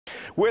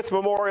With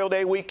Memorial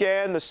Day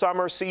weekend, the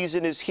summer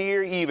season is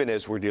here, even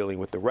as we're dealing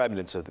with the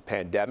remnants of the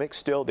pandemic.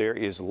 Still, there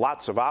is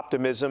lots of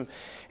optimism.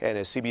 And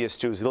as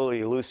CBS News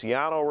Lilia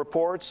Luciano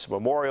reports,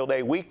 Memorial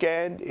Day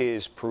weekend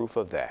is proof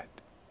of that.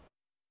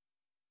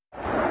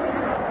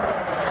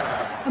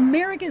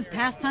 America's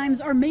pastimes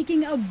are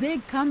making a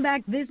big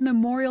comeback this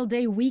Memorial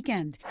Day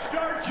weekend.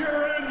 Start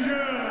your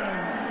engines!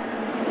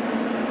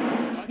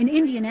 In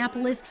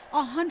Indianapolis,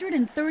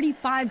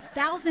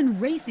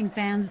 135,000 racing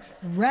fans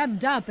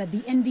revved up at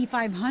the Indy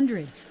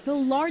 500, the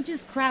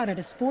largest crowd at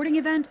a sporting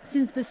event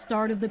since the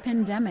start of the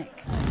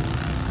pandemic.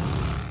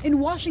 In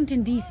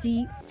Washington,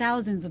 D.C.,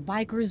 thousands of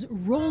bikers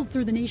rolled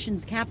through the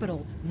nation's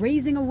capital,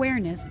 raising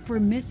awareness for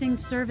missing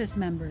service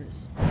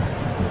members.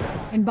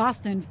 In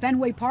Boston,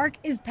 Fenway Park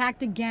is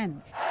packed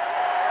again.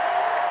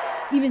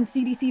 Even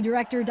CDC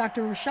Director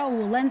Dr. Rochelle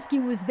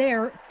Walensky was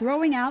there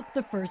throwing out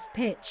the first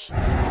pitch.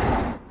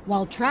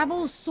 While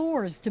travel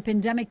soars to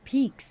pandemic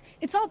peaks,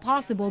 it's all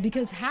possible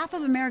because half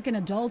of American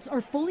adults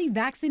are fully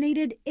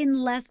vaccinated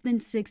in less than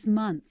 6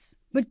 months.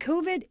 But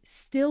COVID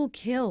still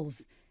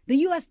kills. The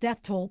U.S.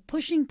 death toll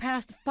pushing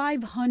past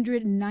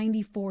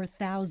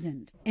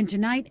 594,000. And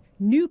tonight,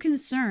 new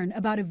concern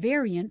about a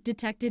variant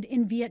detected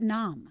in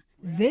Vietnam.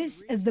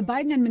 This as the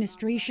Biden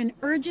administration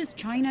urges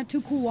China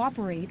to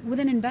cooperate with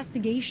an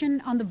investigation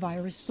on the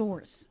virus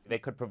source. They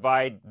could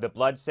provide the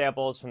blood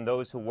samples from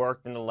those who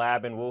worked in the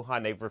lab in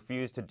Wuhan. They've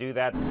refused to do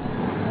that.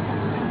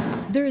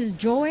 There is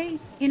joy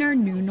in our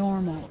new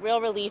normal.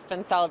 Real relief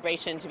and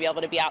celebration to be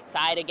able to be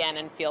outside again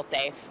and feel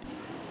safe.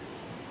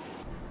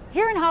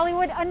 Here in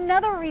Hollywood,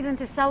 another reason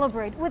to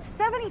celebrate. With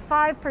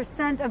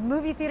 75% of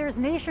movie theaters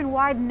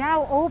nationwide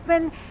now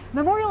open,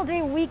 Memorial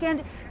Day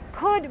weekend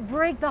could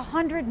break the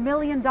 $100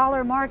 million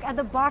mark at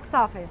the box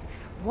office.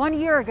 1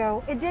 year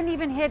ago, it didn't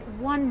even hit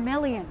 1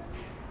 million.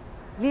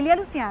 Lilia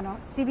Luciano,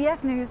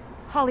 CBS News,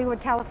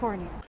 Hollywood, California.